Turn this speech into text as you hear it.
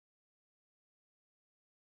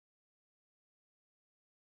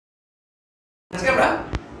আজকে আমরা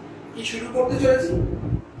কি শুরু করতে চলেছি?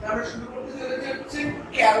 আমরা শুরু করতে চলেছি হচ্ছে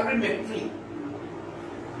ক্যালোরিমেট্রি।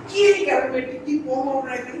 কি এই ক্যালোরিমেট্রি কি পড়বো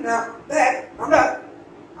আমরা এখানে না দেখ, আমরা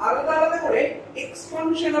আলাদা আলাদা করে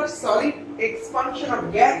expansion of solid, expansion of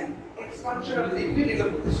gas, expansion of liquid এগুলো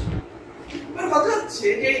করতেছি। এবার কথা হচ্ছে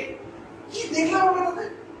যে কি দেখলাম আমরা তাতে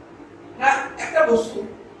না, একটা বস্তু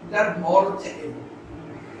যার ভর হচ্ছে m,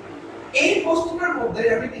 এই বস্তুটার মধ্যে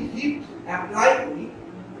আমি যদি হিট অ্যাপ্লাই করি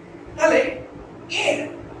তাহলে এর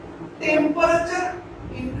টেম্পারেচার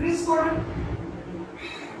ইনক্রিজ করবে।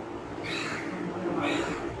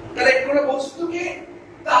 তাহলে কোন বস্তুকে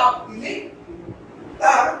তাপ দিলে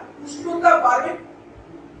তার উষ্ণতা বাড়বে,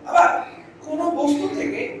 আবার কোন বস্তু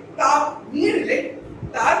থেকে তাপ নিয়ে নিলে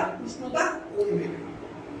তার উষ্ণতা কমবে।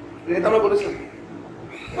 এটা আমরা বলেছিলাম।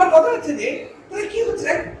 এবার কথা হচ্ছে যে তাহলে কি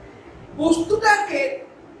হচ্ছে, বস্তুটাকে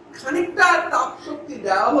খানিকটা তাপ শক্তি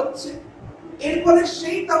দেওয়া হচ্ছে, এর ফলে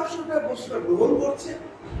সেই তাপ শক্তি বস্তুটা গ্রহণ করছে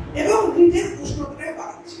এবং নিজের উষ্ণতাকে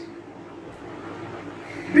বাড়াচ্ছে।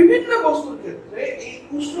 বিভিন্ন বস্তুর ক্ষেত্রে এই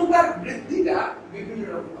উষ্ণতার বৃদ্ধিটা বিভিন্ন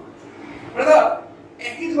রকম।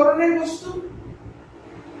 একই ধরনের বস্তু,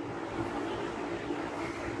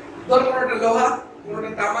 ধর কোনটা লোহা,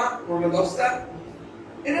 কোনটা তামা, কোনটা দস্তা,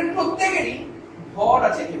 এদের প্রত্যেকেরই ভর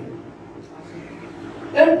আছে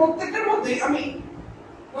এবং প্রত্যেকটার মধ্যে আমি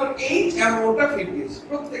এইচ অ্যামাউন্টটা ফিট দিয়েছি।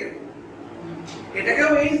 প্রত্যেকের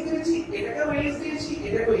এটাকেও এইচ দিয়েছি, এটাকেও এইচ দিয়েছি,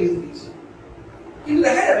 এটাকেও এইচ দিয়েছি, কিন্তু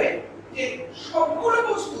দেখা যাবে যে সবগুলো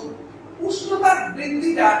বস্তুর উষ্ণতার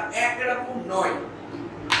বৃদ্ধিটা একরকম নয়।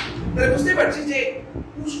 তাহলে বুঝতে পারছি যে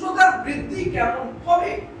উষ্ণতার বৃদ্ধি কেমন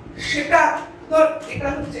হবে সেটা, ধর এটা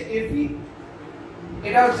হচ্ছে Fe,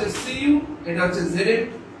 এটা হচ্ছে Cu, এটা হচ্ছে Zn।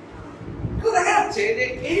 তো দেখা যাচ্ছে যে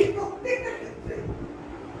এই প্রত্যেকটা ক্ষেত্রে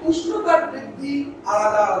উষ্ণতার বৃদ্ধি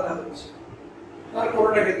আলাদা আলাদা হচ্ছে, ধর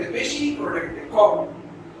কোনটার ক্ষেত্রে বেশি, কোনটার ক্ষেত্রে কম।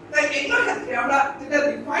 তাই এগুলোর ক্ষেত্রে আমরা যেটা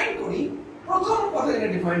ডিফাইন করি, প্রথম কথা যেটা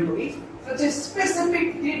ডিফাইন করি হচ্ছে স্পেসিফিক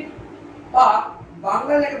হিট, বা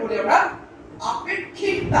বাংলায় বলি আমরা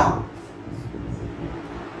আপেক্ষিক তাপ।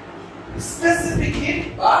 স্পেসিফিক হিট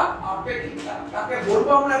বা আপেক্ষিক তাপ, তাকে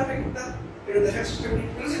বলবো আমরা আপেক্ষিক তাপ। এটা দেখার চেষ্টা করি।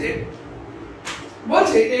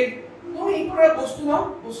 বলছে যে তুমি কোনো বস্তু নাও,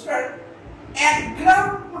 বস্তুটার 1 গ্রাম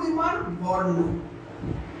পরিমাণ ভর নাও,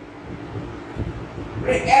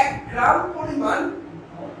 1 গ্রাম পরিমাণ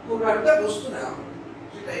কোন একটা বস্তু নাও,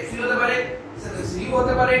 সেটা Fe হতে পারে, সেটা Cu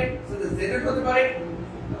হতে পারে, সেটা Zn হতে পারে।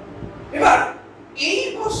 এবার এই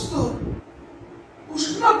বস্তুর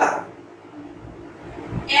উষ্ণতা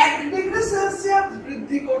 1 ডিগ্রি সেলসিয়াস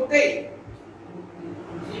বৃদ্ধি করতে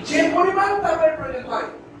যে পরিমাণ তাপের প্রয়োজন হয়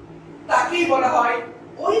তাকেই বলা হয়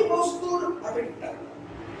ওই বস্তুর আপেক্ষিক তাপ।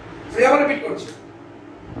 আমরা রিপিট করছি,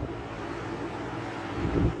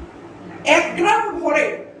 1 গ্রাম ভরে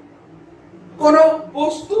কোন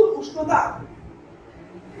বস্তুর উষ্ণতা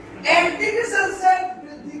 1 ডিগ্রি সেলসিয়াস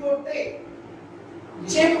বৃদ্ধি করতে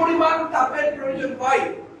যে পরিমাণ তাপের প্রয়োজন হয়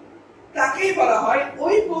তাকেই বলা হয়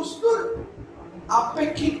ওই বস্তুর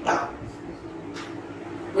আপেক্ষিক তাপ।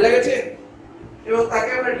 বুঝা গেছে? এবং তাকে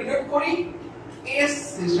আমরা ডিনোট করি S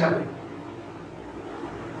হিসাবে।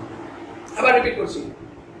 আবার রিপিট করছি,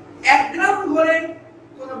 1 গ্রাম ভরে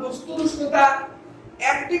কোন বস্তুর উষ্ণতা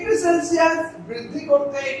 1 ডিগ্রি সেলসিয়াস বৃদ্ধি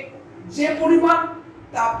করতে যে পরিমাণ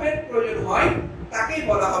তাপের প্রয়োজন হয় তাকেই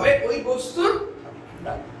বলা হবে ওই বস্তুর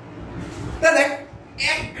তাপ। তাহলে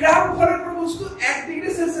 1 গ্রাম ভরের কোন বস্তু 1 ডিগ্রি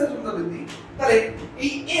সেলসিয়াস উষ্ণতা বৃদ্ধি, তাহলে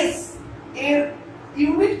এই S এর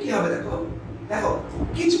ইউনিট কি হবে? দেখো দেখো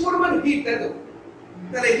কিছু পরিমাণ হিট, তাই তো?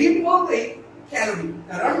 তাহলে হিট বলতে ক্যালোরি,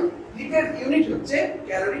 কারণ হিটের ইউনিট হচ্ছে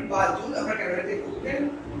ক্যালোরি বা জুল। আমরা ক্যালোরিতে করতেন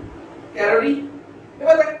ক্যালোরি।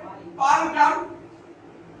 এবার দেখ পার গ্রাম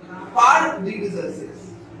পার ডিগ্রি সেলসিয়াস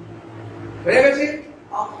হয়ে গেছে।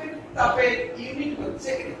 আপেক্ষিক তাপের ইউনিট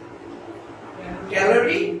হচ্ছে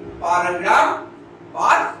ক্যালোরি পার গ্রাম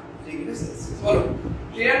পার ডিগ্রি সেলসিয়াস। বলো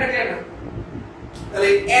ক্লিয়ার না? ক্লিয়ার না? তাহলে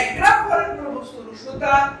 1 গ্রাম ভরের কোন বস্তুর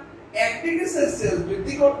উষ্ণতা 1 ডিগ্রি সেলসিয়াস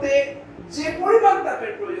বৃদ্ধি করতে যে পরিমাণ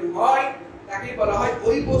তাপের প্রয়োজন হয় তাকে বলা হয়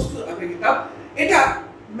ওই বস্তুর আপেক্ষিক তাপ। এটা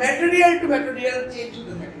ম্যাটেরিয়াল টু ম্যাটেরিয়াল চেঞ্জ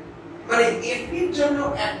হতে থাকে। মানে Fe এর জন্য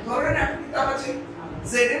এক ধরনের আপেক্ষিক তাপ আছে,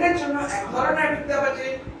 Zn এর জন্য এক ধরনের আপেক্ষিক তাপ আছে,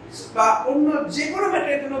 বা অন্য যে কোনো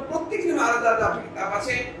ম্যাটেরিয়ালের জন্য প্রত্যেক জন্য আলাদা আলাদা আপেক্ষিক তাপ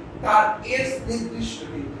আছে। তার S নির্দিষ্ট,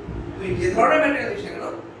 তুই যে ধরনের ম্যাটেরিয়াল দিস কেন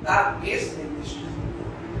তার S নির্দিষ্ট।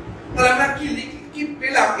 তাহলে আমরা কি লিখি, কি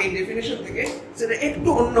পেলাম এই ডেফিনিশন থেকে, সেটা একটু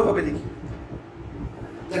অন্যভাবে লিখি।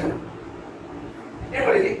 দেখো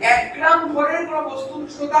এবারে 1 গ্রাম ভরের কোন বস্তুর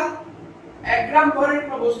উষ্ণতা 1 গ্রাম ভরের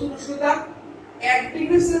কোন বস্তুর উষ্ণতা 1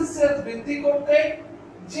 ডিগ্রি সেলসিয়াস বৃদ্ধি করতে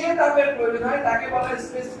যে তাপের প্রয়োজন হয় তাকে বলা হয়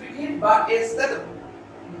স্পেসিফিক হিট বা S।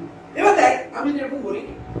 এবার দেখ আমি যেরকম বলি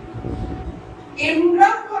m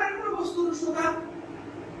গ্রাম ভরের কোন বস্তুর উষ্ণতা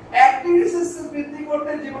 1 ডিগ্রি সেলসিয়াস বৃদ্ধি করতে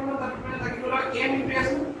যে পরিমাণ তাপ প্রয়োজন তাকে বলা হয় m × s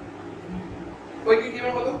ওই কি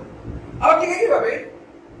নিয়মের মতো আবার ঠিক এইভাবে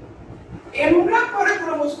m গ্রাম ভরের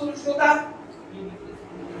কোন বস্তুর উষ্ণতা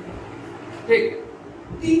ঠিক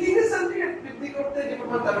 3 ডিগ্রি সেন্টিগ্রেড বৃদ্ধি করতে যে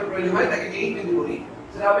পরিমাণ তাপের প্রয়োজন হয় তাকে এই বিন্দু বলি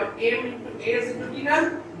সেটা হবে m × s * t না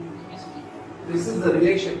দিস ইজ দ্য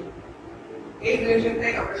রিলেশন এই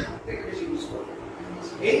রিলেশনটাই আমরা সবথেকে বেশি ইউজ করব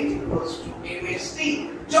H = mst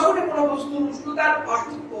যখন কোনো বস্তুর উষ্ণতার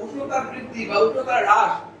উষ্ণতার বৃদ্ধি বা উষ্ণতার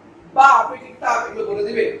হ্রাস বা আপেক্ষিক তাপ এগুলো বলে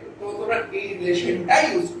দিবে তো তোমরা এই রিলেশনটাই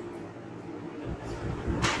ইউজ করবে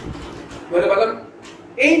বলে বললাম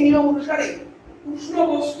এই নিয়ম অনুসারে উষ্ণ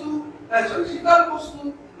বস্তু শীতল বস্তু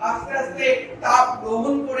আস্তে আস্তে তাপ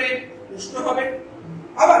গ্রহণ করে উষ্ণ হবে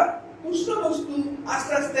আবার উষ্ণ বস্তু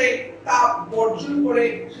আস্তে আস্তে তাপ বর্জন করে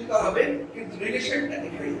শীতল হবে কিন্তু রিলেশনটা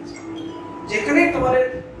এখানেই আছে যেখানে তোমাদের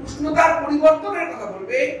উষ্ণতার পরিবর্তনের কথা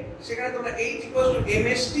বলবে সেখানে তোমরা H =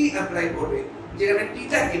 mst অ্যাপ্লাই করবে যেখানে t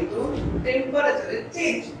টা কিন্তু টেম্পারেচারের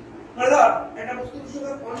চেঞ্জ মানে ধর একটা বস্তুর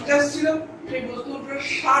উষ্ণতা 50 ছিল সেই বস্তুর উষ্ণতা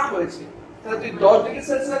 60 হয়েছে তাহলে তুই 10 ডিগ্রি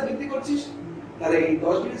সেলসিয়াস বৃদ্ধি করছিস তাহলে এই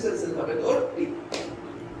 10 ডিগ্রি সেলসিয়াস হবে তোর t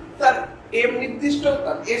তার m নির্দিষ্ট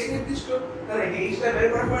তার s নির্দিষ্ট তাহলে h টা বের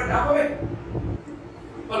করার পর না হবে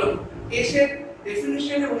বলো s এর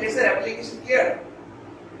ডেফিনিশন এবং s এর অ্যাপ্লিকেশন ক্লিয়ার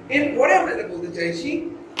এরপরে আমরা যেটা বলতে চাইছি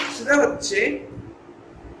সেটা হচ্ছে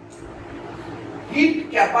হিট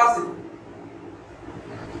ক্যাপাসিটি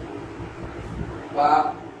বা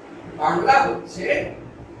বাংলা হচ্ছে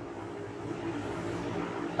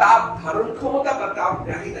তাপ ধারণ ক্ষমতা বা তাপ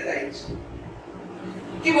গ্রাহিতা চাইছি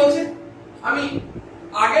কি বলছে আমি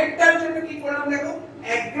আগেরটার জন্য কি করলাম দেখো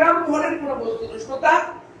 1 গ্রাম ভরের কোন বস্তুর উষ্ণতা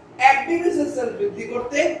 1 ডিগ্রি সেলসিয়াস বৃদ্ধি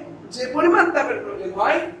করতে যে পরিমাণ তাপের প্রয়োজন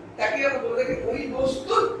হয় তাকে আমরা বলে থাকি ওই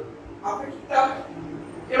বস্তুর আপেক্ষিক তাপ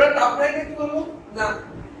এবার তাপমাত্রা কি বলবো না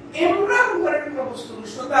m গ্রাম ভরের কোন বস্তুর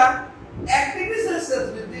উষ্ণতা 1 ডিগ্রি সেলসিয়াস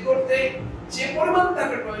বৃদ্ধি করতে যে পরিমাণ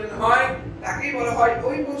তাপের প্রয়োজন হয় তাকেই বলা হয়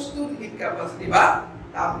ওই বস্তুর হিট ক্যাপাসিটি বা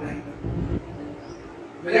তাপ গ্রাহিতা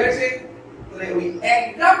বুঝা গেছে তাহলে ওই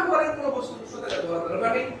 1 গ্রাম ভরের কোন বস্তুর উষ্ণতা ব্যবহার করব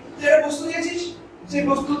আমি যে বস্তু নিয়েছিস সেই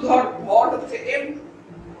বস্তুর ভর হচ্ছে m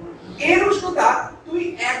এর উষ্ণতা তুই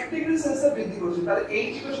 1 ডিগ্রি সেলসিয়াস বৃদ্ধি করছিস তাহলে এই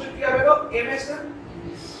জিনিসটা কি হবে গো ms না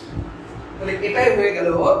তাহলে এটাই হয়ে গেল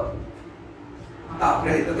তাপ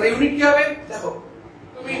গ্রাহিতা তাহলে ইউনিট কি হবে দেখো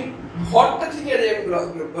তুমি ভরটা ঠিক আছে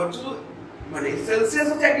ভর শুধু মানে সেলসিয়াস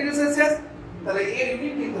হচ্ছে 1 ডিগ্রি সেলসিয়াস তাহলে এর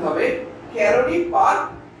ইউনিট কিন্তু হবে ক্যালোরি পার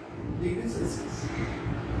ডিগ্রি সেলসিয়াস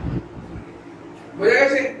বুঝা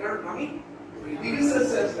গেছে কারণ আমি ডিগ্রি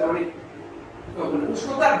সেলসিয়াস মানে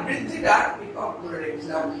উষ্ণতার বৃদ্ধিটা একক করে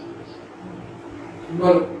রেখেছিলাম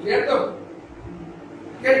বল ক্লিয়ার তো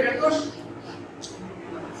ক্লিয়ার বেতস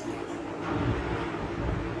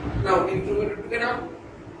নাও ইন্ট্রোভার্ট টুকে নাও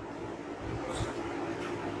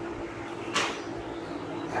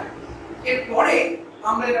এরপরে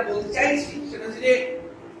আমরা এটা বলতে চাইছি সেটা হচ্ছে যে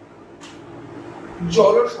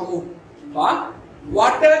জল সম বা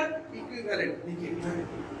ওয়াটার ইকুইভ্যালেন্ট লিখে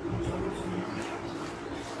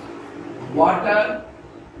ওয়াটার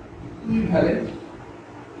ইকুইভ্যালেন্ট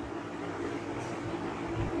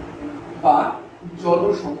বা জল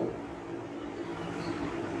সম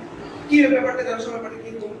কি ব্যাপারটা জল সম ব্যাপারটা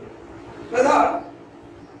কি ধর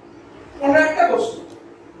কোন একটা বস্তু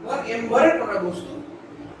ধর m ভরের কোন বস্তু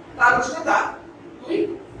তার উষ্ণতা তুই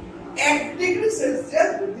 1 ডিগ্রি সেলসিয়াস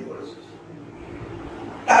বৃদ্ধি করেছিস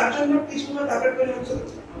তার জন্য কি সময় তাপের প্রয়োজন হচ্ছে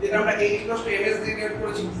যেটা আমরা H = ms দিয়ে বের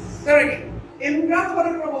করেছি তাহলে কি m গ্রাম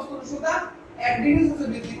ভরের কোন বস্তুর উষ্ণতা 1 ডিগ্রি সেলসিয়াস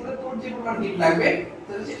বৃদ্ধি করে তোর যে পরিমাণ হিট লাগবে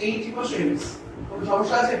সেটা হচ্ছে H = ms কোনো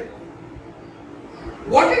সমস্যা আছে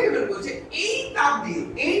ওয়াটার টেবিল বলছে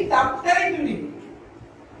এই তাপটাই তুই নিবি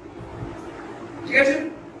ঠিক আছে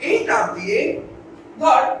এই তাপ দিয়ে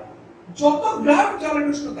ধর যত গ্রাম জলের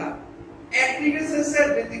উষ্ণতা 1 ডিগ্রি সেলসিয়াস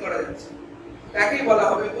বৃদ্ধি করা যাচ্ছে তাকেই বলা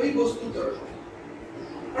হবে ওই বস্তুর জল সম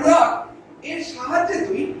অর্থাৎ এর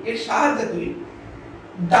সাহায্যে তুই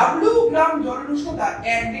W গ্রাম জলের উষ্ণতা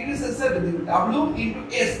 1 ডিগ্রি সেলসিয়াস বৃদ্ধি করবে W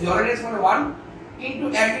 * S জলের S মানে 1 *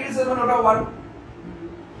 1 ডিগ্রি সেলসিয়াস মানে ওটা 1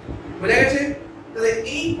 বুঝা গেছে তাহলে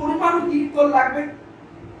এই পরিমাণ হিট তোর লাগবে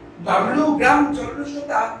W গ্রাম জলের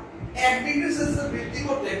উষ্ণতা 1 ডিগ্রি সেলসিয়াস বৃদ্ধি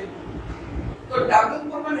করতে তো W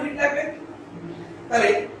পরিমাণ হিট লাগবে তাহলে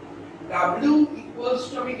W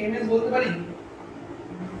 = আমি ms বলতে পারি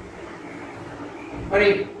মানে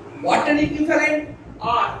ওয়াটার ইকুইভ্যালেন্ট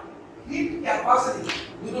আর হিট ক্যাপাসিটি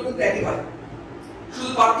দুটো কিন্তু একই হয় শুধু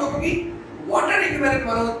পার্থক্য কি ওয়াটার ইকুইভ্যালেন্ট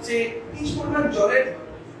মানে হচ্ছে কি পরিমাণ জলের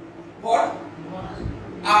ভর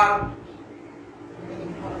আর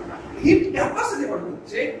হিট ক্যাপাসিটি মানে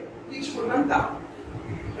হচ্ছে কি পরিমাণ তাপ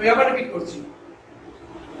আমি আবার রিপিট করছি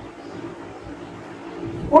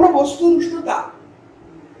কোন বস্তুর উষ্ণতা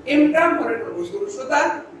m গ্রাম ধরে কোন বস্তুর উষ্ণতা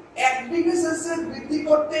 1 ডিগ্রি সেলসিয়াস বৃদ্ধি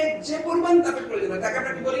করতে যে পরিমাণ তাপের প্রয়োজন হয় তাকে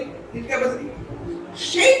আমরা কি বলি হিট ক্যাপাসিটি।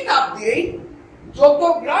 সেই তাপ দিয়েই যত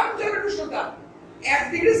গ্রাম জলের উষ্ণতা 1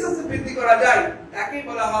 ডিগ্রি সেলসিয়াস বৃদ্ধি করা যায় তাকে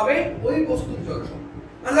বলা হবে ওই বস্তুর জলসম্পদ।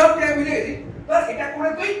 মানে ধর কি বুঝে গেছি, ধর এটা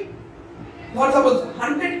করে তুই ধর সাপোজ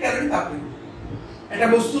 100 ক্যালোরি তাপ দিবি, একটা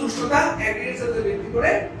বস্তুর উষ্ণতা 1 ডিগ্রি সেলসিয়াস বৃদ্ধি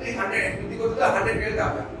করে তুই 100 বৃদ্ধি করতে 100 ক্যালোরি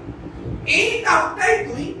তাপ পাবি। এই তাপটাই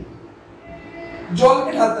তুই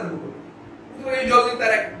জলকে ঢালতে শুরু করবি, তুই এই জল দিয়ে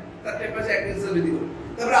তার টেম্পারেচার 1 ডিগ্রি সেলসিয়াস বৃদ্ধি করবি,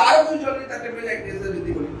 তারপরে আরো তুই জল দিয়ে তার টেম্পারেচার 1 ডিগ্রি সেলসিয়াস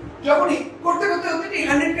বৃদ্ধি করবি। যখনই করতে করতে হতে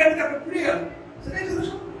 100 ক্যালোরি তাপ পুড়ে গেল, সেটাই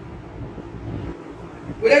জলসম্পদ।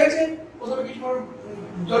 বুঝা গেছে? প্রথমে কি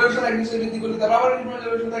জলের উষ্ণতা 1 ডিগ্রি সেলসিয়াস বৃদ্ধি করলি, তারপর আবার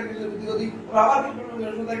জলের উষ্ণতা 1 ডিগ্রি সেলসিয়াস বৃদ্ধি করলি, আবার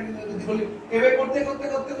জলের উষ্ণতা 1 ডিগ্রি সেলসিয়াস বৃদ্ধি করলি, এভাবে করতে করতে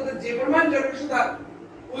করতে করতে যে পরিমাণ জলের উষ্ণতা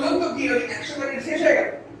পর্যন্ত কি ওই 100 ক্যালোরি শেষ হয়ে গেল,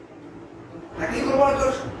 তাকে কি বলবো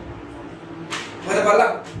জলসম্পদ। বুঝতে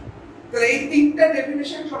পারলাম? তাহলে এই তিনটা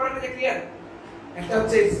ডেফিনিশন সবার কাছে ক্লিয়ার। একটা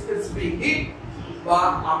হচ্ছে স্পেসিফিক হিট বা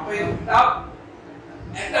আপেক্ষিক তাপ,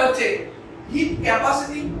 একটা হচ্ছে হিট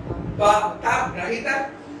ক্যাপাসিটি বা তাপ গ্রাহিতা,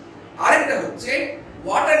 আরেকটা হচ্ছে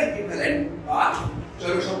ওয়াটার ইকুইভ্যালেন্ট বা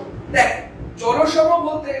জলসম। দেখ জলসম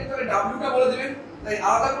বলতে তাহলে W টা বলে দিবেন, তাই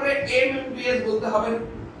আলাদা করে m/s বলতে হবে না।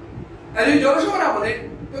 তাহলে জলসম না বলে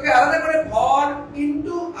তোকে আলাদা করে ভর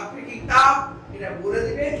ইনটু আপেক্ষিক তাপ এটা বলে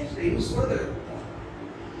দিবে, সেটা ইউজ করে দেবে।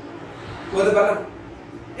 বলতে পারলাম?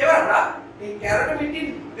 এবার আমরা এই ক্যালোরিমেট্রির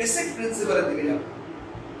বেসিক প্রিন্সিপালের দিকে যাব।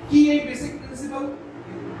 কি এই বেসিক প্রিন্সিপাল?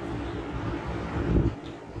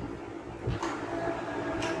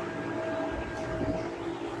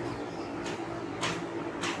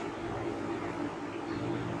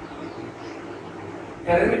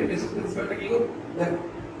 ক্যালোরিমেট্রির বেসিক প্রিন্সিপালটা কি গো? দেখো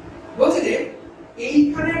বলছে যে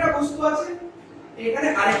এইখানে একটা বস্তু আছে, এখানে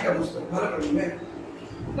আরেকটা বস্তু, ভালো করে বুঝবেন।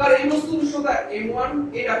 তার এই বস্তুর উষ্ণতা m1,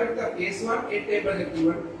 এর আপেক্ষিক s1, এর টেম্পারেচার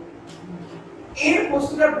t1, এর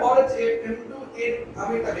বস্তুটার ভর হচ্ছে m2, এর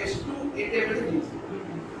আপেক্ষিক s2, এর টেম্পারেচার t2।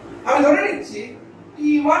 আমি ধরে নিচ্ছি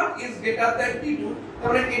t1 is greater than t2,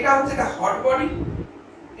 তাহলে এটা হচ্ছে একটা হট বডি,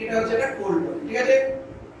 এটা হচ্ছে একটা কোল্ড বডি, ঠিক আছে?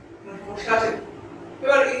 সমস্যা আছে?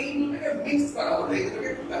 এবার এই দুটোকে মিক্স করা হলো, এই দুটোকে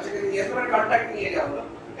একটু কাছে নিয়ে আসলে কন্টাক্ট নিয়ে যাওয়া হলো,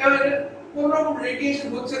 এবার কোন রকম রেডিয়েশন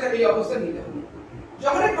হচ্ছে না, এই অবস্থা নিতে হবে।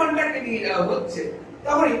 যখন কন্টাক্টে নিয়ে যাওয়া হচ্ছে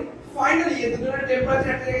তখনই ফাইনালি এই দুটোর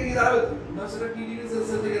টেম্পারেচার একটা জায়গায় গিয়ে দাঁড়াবে, না সেটা t ডিগ্রি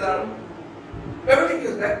সেলসিয়াস থেকে দাঁড়াবে। ব্যাপারটা কি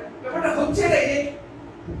হচ্ছে? ব্যাপারটা হচ্ছে এই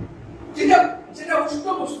যেটা উষ্ণ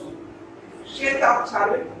বস্তু সে তাপ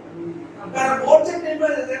ছাড়বে, কারণ ওর যে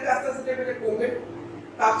টেম্পারেচার আস্তে আস্তে টেম্পারেচার কমবে,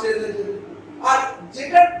 তাপ ছেড়ে দেবে। আর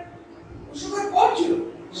যেটা উষ্ণতা কম ছিল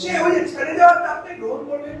সে ওই যে ছেড়ে দেওয়ার তাপটা গ্রহণ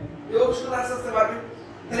করবে, এই উষ্ণতা আস্তে আস্তে বাড়বে।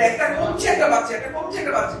 তাহলে একটা কমছে একটা বাড়ছে, একটা কমছে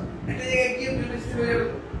একটা বাড়ছে, একটা জায়গায় গিয়ে বিলুপ্ত হয়ে যাবে।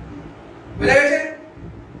 বুঝা গেছে?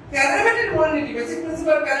 ক্যালোরিমেট্রির মূলনীতি, বেসিক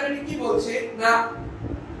প্রিন্সিপাল ক্যালোরিমেট্রি কি বলছে না,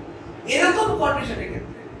 এরকম কন্ডিশনের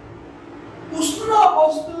ক্ষেত্রে উষ্ণ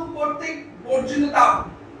বস্তু কর্তৃক বর্জিত তাপ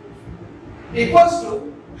ইকুয়ালস টু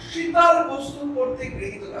শীতল বস্তু কর্তৃক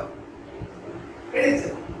গৃহীত তাপ।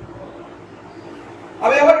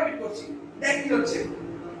 আমি আবার রিপিট করছি, দেখ কি হচ্ছে,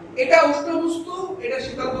 এটা উষ্ণ বস্তু, এটা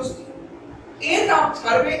শীতল বস্তু, এ তাপ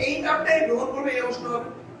ছাড়বে, এই তাপটাই গ্রহণ করবে, এ উষ্ণ হবে।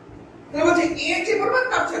 তাহলে বলছে এ যে পরিমাণ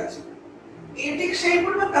তাপ ছাড়ছে এ ঠিক সেই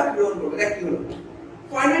পরিমাণ তাপ গ্রহণ করবে। দেখ কি হলো,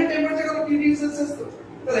 ফাইনাল টেম্পারেচার কত ডিগ্রি সেলসিয়াস, তো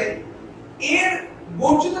তাহলে এর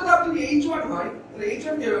বর্জিত তাপ যদি H1 হয় তাহলে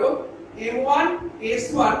H1 কি হবে m1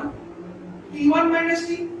 s1 t1 t,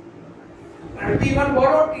 মানে t1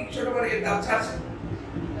 বড় t ছোট করে এর তাপ ছাড়ছে।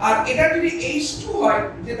 আর এটা যদি H2 হয়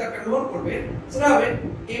যে তাপটা গ্রহণ করবে সেটা হবে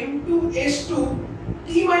m2 s2 t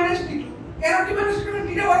t2। কেন t t2?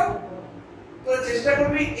 টা বড়, তো চেষ্টা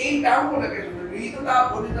করবি এই টার্মগুলোকে গৃহীত তাপ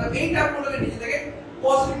বর্জিত তাপ এই টার্মগুলোকে নিজে থেকে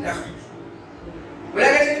পজিটিভ টার্ম। বুঝা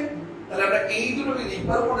গেছে? তাহলে আমরা এই দুটোকে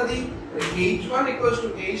ইকুয়াল করে দিই, H1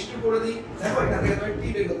 H2 করে দিই। দেখো এখান থেকে তুমি t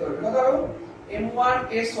বের করতে পারবে, কত হবে m1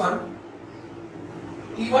 s1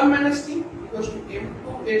 t1 t m2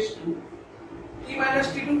 s2 t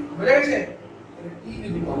t2। বুঝা গেছে? তাহলে t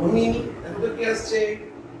যদি কমন নিয়ে নিই, দেখো তো কি আসছে,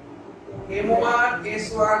 m1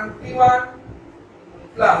 s1 t1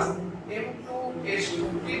 plus m2 s2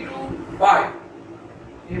 t2 by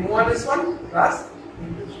m1 s1 plus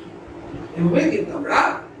এভাবে কিন্তু আমরা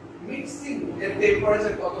মিক্সিং এর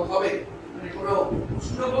টেম্পারেচার কত হবে, মানে কোনো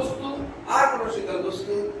উষ্ণ বস্তু আর কোনো শীতল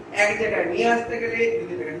বস্তু এক জায়গায় নিয়ে আসতে গেলে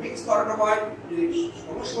যদি এটাকে মিক্স করানো হয়, যদি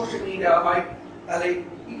সংস্পর্শে নিয়ে যাওয়া হয়, তাহলে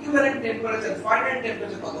ইকুইভ্যালেন্ট টেম্পারেচার, ফাইনাল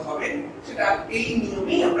টেম্পারেচার কত হবে সেটা এই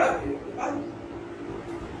নিয়মেই আমরা বের করতে পারি।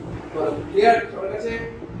 বলো ক্লিয়ার সবার কাছে?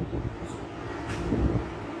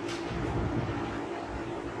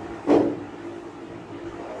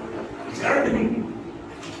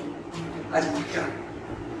 আচ্ছা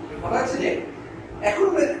বলা আছে যে এখন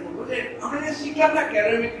আমরা যে শিখলাম না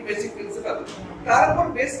ক্যালোরিমেট্রি বেসিক প্রিন্সিপাল, তার উপর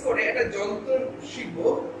বেস করে একটা যন্ত্র শিখবো,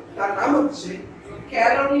 তার নাম হচ্ছে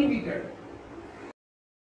ক্যালোরিমিটার।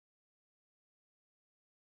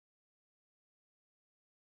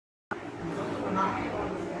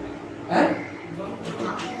 হ্যাঁ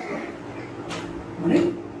মানে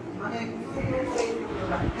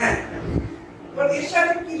হ্যাঁ, এর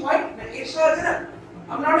সাথে কি হয় না, এর সাথে না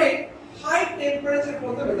আমরা অনেক হাই টেম্পারেচার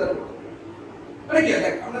মধ্যে মেজার করতে পারি। মানে কি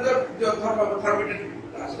দেখ, আমরা থার্মোমিটার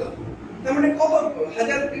আসলো, তার মানে কত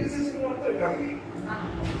 1000 ডিগ্রি সেলসিয়াস মধ্যে এটা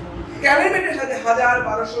ক্যালোরিমিটারের সাথে 1000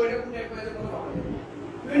 1200 এরকম টেম্পারেচার মধ্যে পাওয়া যায়।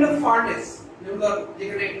 বিভিন্ন ফার্নেস, যেগুলো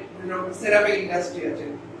যেখানে সেরামিক ইন্ডাস্ট্রি আছে,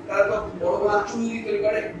 তারা তো বড় বড় চুল্লি তৈরি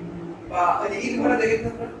করে, বা ইট ভাড়া দেখে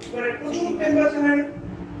মানে প্রচুর টেম্পারেচার হয়।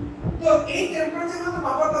 তো এই টেম্পারেচার মধ্যে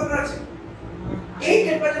মাপার দরকার আছে। এই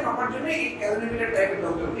টেম্পারেচার মাপার জন্য এই ক্যালোরিমিটার টাইপের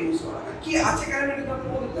যন্ত্রটা ইউজ করা হয়। কি আছে ক্যালোরিমিটার যন্ত্র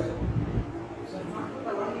বলতে দেখো?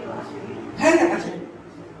 হ্যাঁ হ্যাঁ আছে।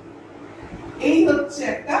 এই হচ্ছে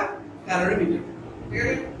একটা ক্যালোরিমিটার, ঠিক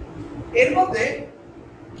আছে? এর মধ্যে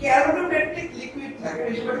ক্যালোরিমেট্রিক লিকুইড থাকে,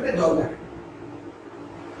 বেশিরভাগ ক্ষেত্রে জল থাকে।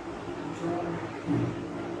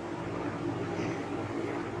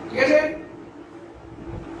 ঠিক আছে,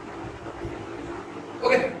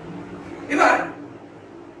 ওকে। এবার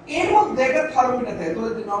এর মধ্যে একটা থার্মোমিটার থাকে,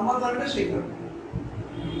 তোদের যে নরমাল থার্মোমিটার সেই থার্মোমিটার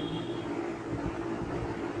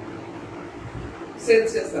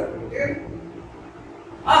সেলসিয়াস থার্মোমিটার, ঠিক আছে?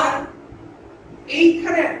 আর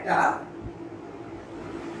এইখানে একটা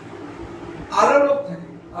আলোরোধ থাকে।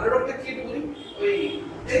 আলোরোধটা কি একটু বলি, ওই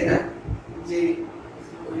এই না যে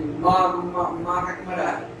ওই মা কাকিমারা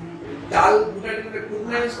ডাল গুটার জন্য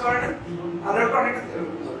কুটনা ইউজ করে না, আলোরোধটা অনেকটা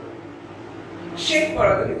শেক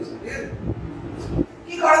করা যায়, ঠিক আছে?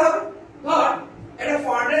 কি করা হবে, ধর একটা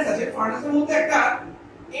ফার্নেস আছে, ফার্নেসের মধ্যে একটা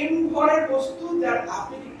এম ভরের বস্তু যার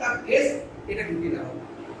আপেক্ষিকতা গ্যাস, এটা ঢুকিয়ে দেওয়া হবে,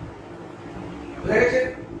 বুঝা গেছে?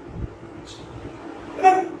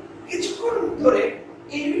 এবং কিছুক্ষণ ধরে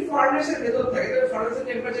এই ফার্নেসের ভেতর থাকে, তবে ফার্নেসের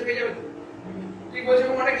টেম্পারেচার পেয়ে যাবে, ঠিক বলছি,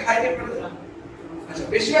 অনেক হাই টেম্পারেচার। আচ্ছা,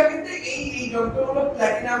 বেশিরভাগ ক্ষেত্রে এই যন্ত্রগুলো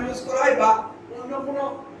প্ল্যাটিনাম ইউজ করা হয়, বা অন্য কোনো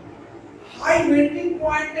হাই মেল্টিং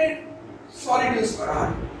পয়েন্টের সলিড ইউজ করা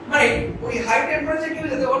হয়। মানে ওই হাই টেম্পারেচার কি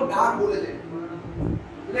হয়ে যাতে ওর না গলে যায়,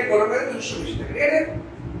 এটা গরমের দৃশ্য বেশি থাকে, ঠিক আছে?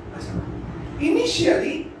 আচ্ছা,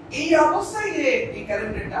 ইনিশিয়ালি এই অবস্থায় যে এই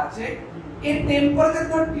ক্যালোরিমিটারটা আছে, এর টেম্পারেচার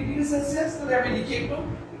ধর 30 ডিগ্রি সেলসিয়াস, তাহলে আমি লিখি একটু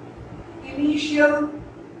ইনিশিয়াল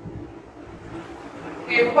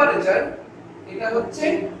টেম্পারেচার, এটা হচ্ছে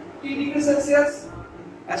 30 ডিগ্রি সেলসিয়াস।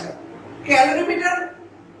 আচ্ছা, ক্যালোরিমিটার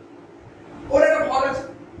ওর একটা ভর আছে,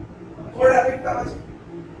 ওর একটা আছে,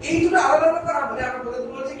 এই দুটো আলাদা আলাদা না বলে আমরা বলে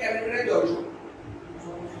দেবো হচ্ছে ক্যালোরিমিটার জল সমান।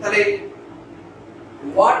 তাহলে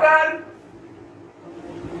ওয়াটার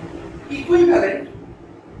ইকুইভ্যালেন্ট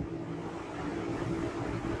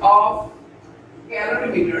অফ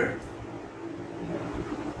ক্যালোরিমিটার,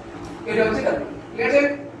 এটা হচ্ছে W, ঠিক আছে?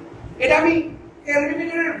 এটা আমি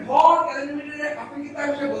ক্যালোরিমিটারের ভর, ক্যালোরিমিটারের আপেক্ষিকতা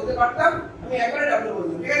হিসেবে বলতে পারতাম, আমি একবারে W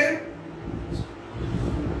বলতাম, ঠিক আছে?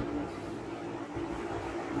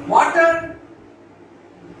 ওয়াটার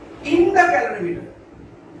in the calorimeter,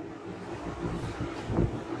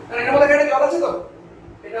 আর এর মধ্যে একটা জল আছে, তো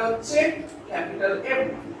এটা হচ্ছে ক্যাপিটাল M।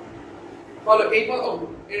 বলো এই বল,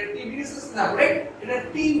 এটা T ডিগ্রি সেলসিয়াস না করে এটা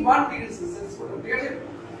T1 ডিগ্রি সেলসিয়াস করো, ঠিক আছে?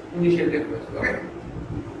 ইনিশিয়াল টেম্পারেচার, ওকে?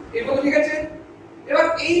 এই বল, ঠিক আছে? এবার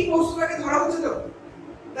এই বস্তুটাকে ধরা হচ্ছে, তো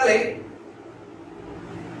তাহলে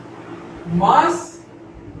mass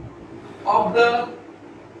of the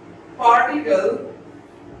particle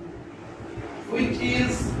which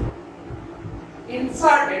is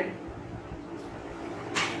inserted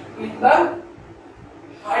in the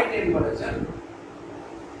high temperature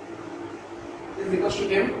is equal to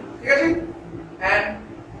M, ঠিক আছে? and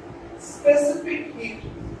specific heat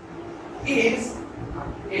is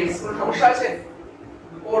কোন সমস্যা আছে,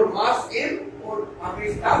 ওর মাস M, ওর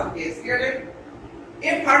আপেক্ষিকতা S, ঠিক আছে?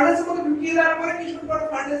 এই ফার্নেসের মধ্যে ঢুকিয়ে দেওয়ার পরে কিছুক্ষণ পর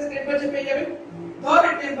ফার্নেসের টেম্পারেচার পেয়ে যাবে, ধর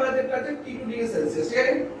এই টেম্পারেচারটা হচ্ছে T2 ডিগ্রি সেলসিয়াস, ঠিক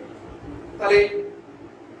আছে? তাহলে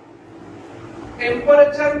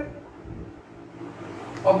temperature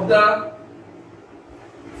of the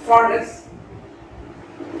furnace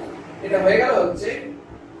এটা হয়ে গেল হচ্ছে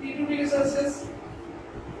T2 ডিগ্রি সেলসিয়াস,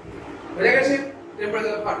 বুঝা গেছে?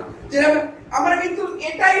 টেম্পারেচার অফ ফার্নেস, যেভাবে আমরা কিন্তু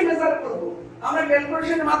এটাই মেজার করব, আমরা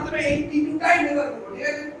ক্যালকুলেশনের মাধ্যমে এই T2 টাই মেজার করব, ঠিক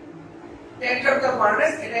আছে? টেম্পারেচার অফ দ্য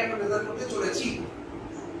ফার্নেস এটাই আমরা মেজার করতে চলেছি,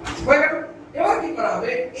 হয়ে গেল। এবার কি করা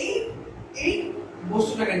হবে, এই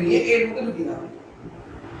বস্তুটাকে নিয়ে এর মধ্যে ঢুকিয়ে দাও,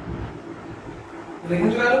 দেখুন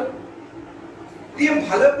চলো, দিয়ে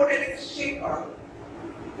ভালো করে এটাকে শেক করা হবে,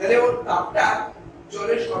 তাহলে ওর তাপটা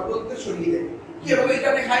জলের সর্বত্র ছড়িয়ে দেবে। কি হবে এটা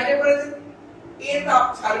হাই টেম্পারেচার এ তাপ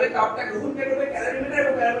ছাড়বে তাপটা গ্রহণ করবে ক্যালোরিমিটার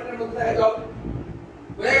এবং ব্যারোমিটারের মধ্যে থাকে জল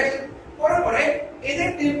বুঝা গেছে পরে এদের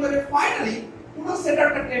টেম্পারেচার ফাইনালি পুরো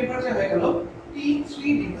সেটআপটা টেম্পারেচার হয়ে গেল T3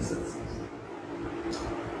 ডিগ্রি সেলসিয়াস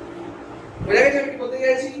বুঝা গেছে আমি কি বলতে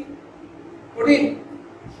চাইছি কঠিন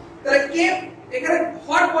তাহলে কে এখানে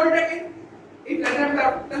হট বডিটাকে এই প্ল্যানেট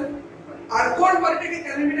তাপটা আর কোল্ড বডিটাকে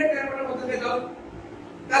ক্যালোরিমিটার টেম্পারেচারের মধ্যে থাকে জল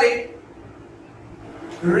তাহলে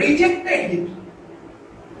রিজেক্টেড হিট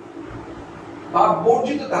বা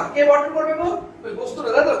বর্জিত তাপ কে বর্জন করবে গো ওই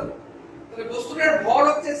বস্তুটা দাদা তাহলে বস্তুটার ভর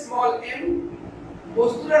হচ্ছে স্মল m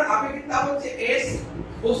বস্তুটার আপেক্ষিক তাপ হচ্ছে s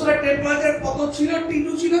বস্তুটার টেম্পারেচার কত ছিল T2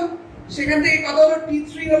 ছিল সেখান থেকে কত হলো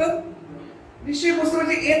T3 হলো নিশ্চয়ই বুঝতে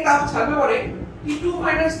পারছি এ তাপ ছাড়বে পরে T2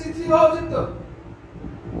 T3 হওয়া উচিত তো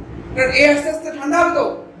কারণ এ আস্তে আস্তে ঠান্ডা হবে তো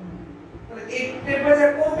তাহলে এই টেম্পারেচার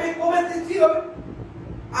কমে T3 হবে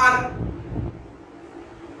আর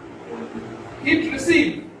হিট রিসিভ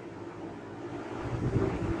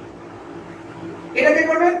এটাকে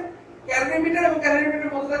করবে ক্যালোরিমিটার এবং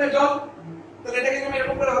ক্যালোরিমিটারের মধ্যে থাকে জল তাহলে এটাকে আমি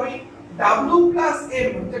এরকম করে হবে W + M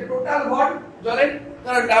হচ্ছে টোটাল ভর জলের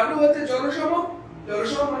কারণ W হচ্ছে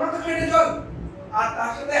জলসম মানে তো সেটা জল আর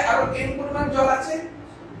তার সাথে আরো m পরিমাণ জল আছে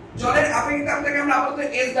জলের আপেক্ষিক তাপটাকে আমরা আপাতত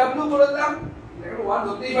SW বলে দিলাম এটাকে 1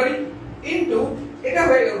 ধরতেই পারি ইনটু এটা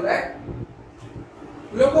হয়ে গেল দেখ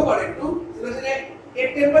লক্ষ্য করে একটু সেটা এর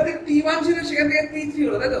টেম্পারেচার T1 ছিল সেখান থেকে T3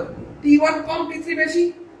 হলো তাই তো T1 কম T3 বেশি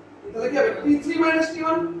তাহলে কি হবে T3 -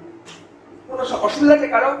 T1 কোনো অসুবিধা আছে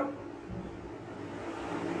কারো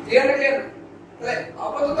ক্লিয়ার তাহলে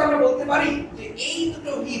আপাতত আমরা বলতে পারি যে এই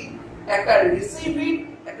দুটো হিট একটা রিসিভ হিট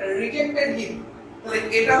একটা রিজেক্টেড হিট তাহলে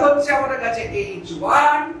এটা হচ্ছে আমাদের কাছে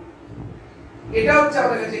H1 এটা হচ্ছে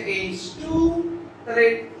আমাদের কাছে H2 তাহলে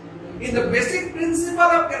in the basic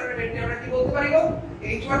principle of calorimetry আমরা কি বলতে পারি গো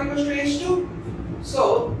H1 = H2 so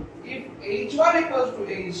if H1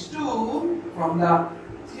 = H2 from the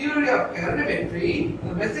theory of calorimetry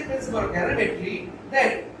the basic principle of calorimetry then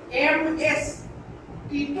ms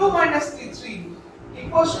T2 - T3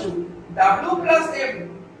 equals to W + M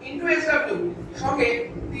into SW সঙ্গে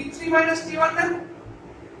T3 - T1 না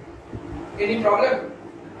any problem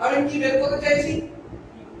আমি কি বের করতে চাইছি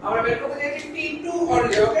আমরা বের করতে চাইছি T2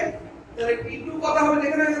 only ওকে তাহলে T2 কত হবে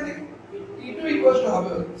দেখেন এখানে T2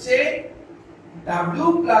 হবে হচ্ছে W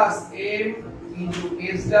 + M into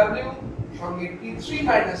SW সঙ্গে T3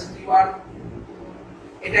 - T1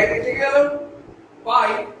 এটা কেটে গেল বাই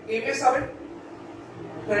ms হবে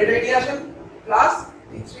তাহলে এটা কি আসে প্লাস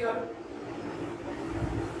T3 হবে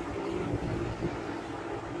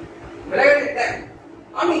বলে দেখ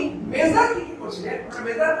আমি মেজার কি করছি না আমরা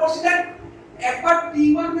মেজার করছি না একবার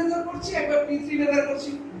T1 মেজার করছি একবার T3 মেজার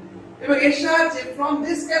করছি এবং এর সাহায্যে from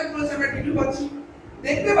this calculation আমরা T2 পাচ্ছি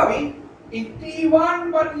দেখতে পাবি এই T1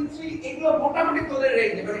 বা T3 এগুলো মোটামুটি তোদের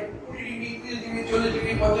রেঞ্জে মানে 20 degree 30 degree 40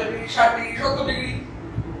 degree 50 degree 60 degree 70 degree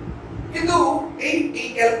কিন্তু এই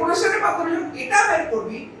ক্যালকুলেশনের মাধ্যমে যখন এটা বের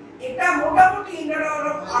করবি এটা মোটামুটি in order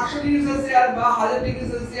of 800 degree Celsius বা 1000 ডিগ্রি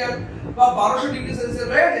সেলসিয়াস বা 1200 ডিগ্রি সেলসিয়াস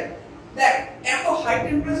হয়ে যায় দেখ এত হাই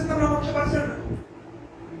টেম্পারেচার তো আমরা মাপতে পারছি না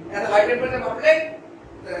এত হাই টেম্পারেচার মাপলে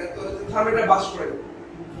তো থার্মোমিটার বাস করে দেবে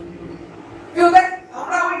কিন্তু দেখ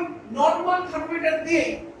আমরা ওই নরমাল থার্মোমিটার দিয়ে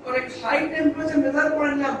অনেক হাই টেম্পারেচার মেজার করে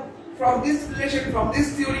নিলাম from this relation from this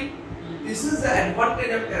theory this is the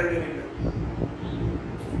advantage of calorimeter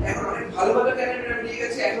এখন অনেক ভালো ক্যালোরিমিটার বেরিয়ে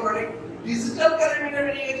গেছে এখন অনেক ডিজিটাল ক্যালোরিমিটার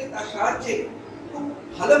বেরিয়ে গেছে তার সাহায্যে খুব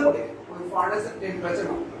ভালো করে ওই ফার্নেসের টেম্পারেচার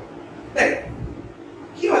মাপতে দেখ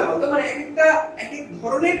কি হয় বলতো মানে এক এক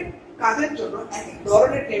ধরনের কাজের জন্য এক এক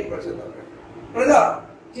ধরনের টেম্পারেচার দরকার মানে ধর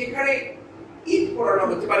যেখানে ইট পোড়ানো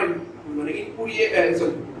হচ্ছে মানে ইট পুড়িয়ে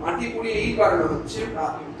সরি মাটি পুড়িয়ে ইট বানানো হচ্ছে বা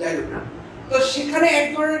যাই হোক না তো সেখানে এক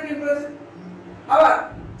ধরনের টেম্পারেচার আবার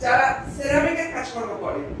যারা সেরামিকের কাজকর্ম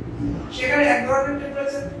করে সেখানে এক ধরনের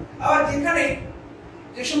টেম্পারেচার আবার যেখানে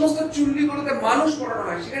যে সমস্ত চুল্লিগুলোতে মানুষ পোড়ানো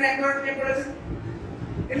হয় সেখানে এক ধরনের টেম্পারেচার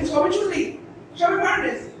এটা সবই চুল্লি সবই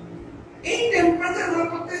ফার্নেস এই টেম্পারেচার গুলো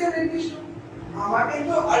প্রত্যেকটা নির্দিষ্ট আমাকে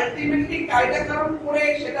তো আলটিমেটলি কায়দাকরণ করে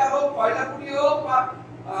সেটা হোক কয়লা পুড়িয়ে হোক বা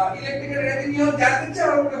ইলেকট্রিক্যাল রেজিং হোক যার ইচ্ছা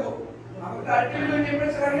হবে হোক আমাকে আলটিমেটলি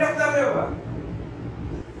টেম্পারেচার আমি রাখতে হবে বাবা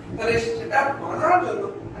তাহলে সেটা বানানোর জন্য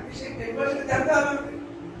আমি সেই টেম্পারেচার জানতে হবে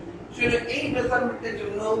সেটা এই মেজারমেন্টের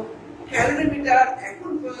জন্য ক্যালোরিমিটার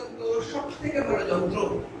এখন পর্যন্ত সবথেকে ভালো যন্ত্র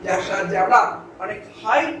যার সাহায্যে আমরা অনেক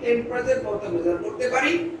হাই টেম্পারেচার পর্যন্ত মেজার করতে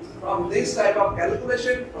পারি from this type of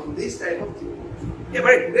calculation from this type of theory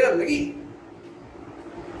এবারে ঘুরে গেল নাকি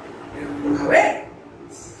এরকম হবে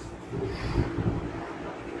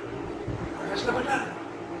আসলে বেটা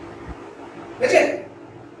বুঝছেন